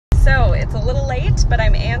little late, but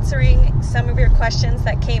I'm answering some of your questions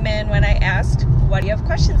that came in when I asked, what do you have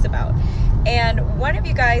questions about? And one of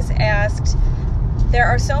you guys asked, there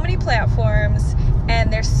are so many platforms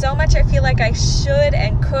and there's so much I feel like I should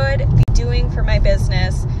and could be doing for my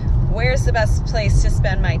business. Where's the best place to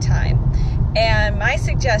spend my time? And my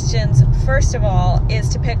suggestions, first of all, is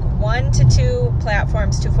to pick 1 to 2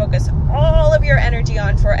 platforms to focus all of your energy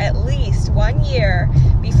on for at least 1 year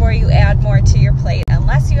before you add more to your plate,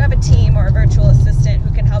 unless you have a team or a virtual assistant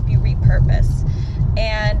who can help you repurpose.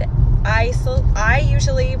 And I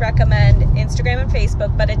usually recommend Instagram and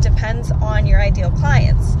Facebook, but it depends on your ideal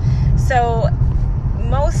clients. So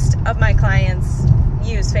most of my clients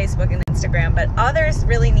use Facebook and Instagram, but others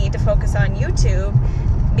really need to focus on YouTube,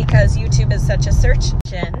 because YouTube is such a search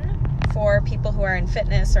engine for people who are in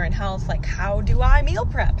fitness or in health. Like, how do I meal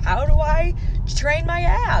prep? How do I train my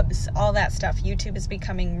abs? All that stuff. YouTube is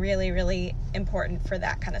becoming really, really important for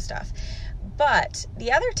that kind of stuff. But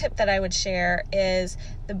the other tip that I would share is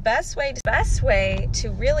the best way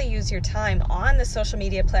to really use your time on the social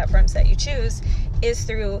media platforms that you choose is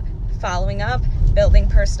through following up, building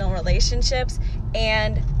personal relationships,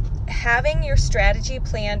 and having your strategy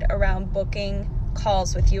planned around booking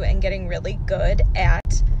calls with you and getting really good at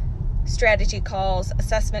strategy calls,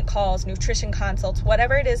 assessment calls, nutrition consults,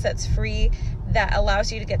 whatever it is that's free that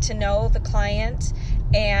allows you to get to know the client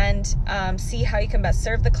and see how you can best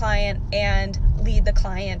serve the client and lead the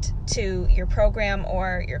client to your program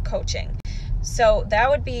or your coaching. So that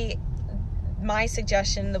would be my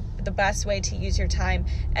suggestion, the best way to use your time.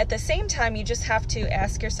 At the same time, you just have to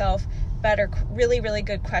ask yourself really, really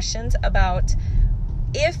good questions about,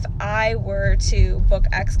 if I were to book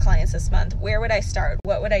X clients this month, where would I start?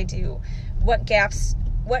 What would I do? What gaps,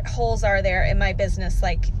 what holes are there in my business?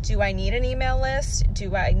 Like, do I need an email list?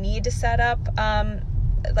 Do I need to set up,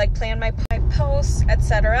 plan my posts,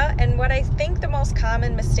 etc.? And what I think the most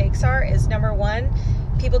common mistakes are is, number one,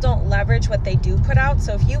 people don't leverage what they do put out.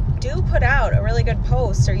 So if you do put out a really good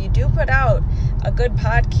post, or you do put out a good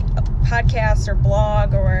podcast or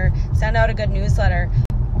blog, or send out a good newsletter,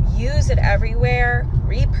 use it everywhere,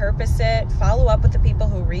 repurpose it, follow up with the people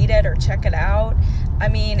who read it or check it out. I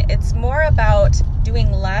mean, it's more about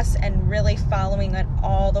doing less and really following it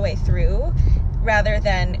all the way through, rather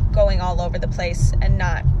than going all over the place and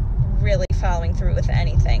not really following through with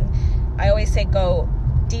anything. I always say go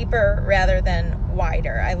deeper rather than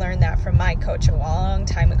wider. I learned that from my coach a long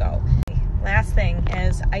time ago. Last thing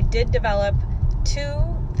is, I did develop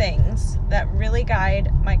 2 things that really guide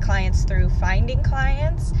my clients through finding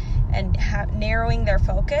clients and narrowing their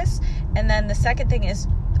focus. And then the second thing is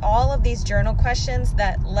all of these journal questions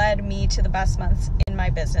that led me to the best months in my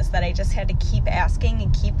business, that I just had to keep asking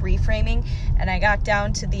and keep reframing. And I got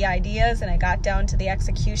down to the ideas and I got down to the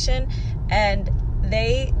execution, and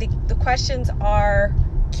the questions are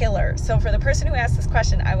killer. So for the person who asked this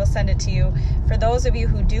question, I will send it to you. For those of you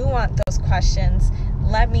who do want those questions,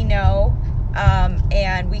 let me know.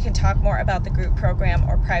 And we can talk more about the group program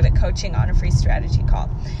or private coaching on a free strategy call.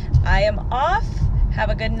 I am off. Have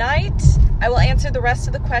a good night. I will answer the rest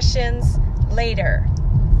of the questions later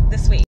this week.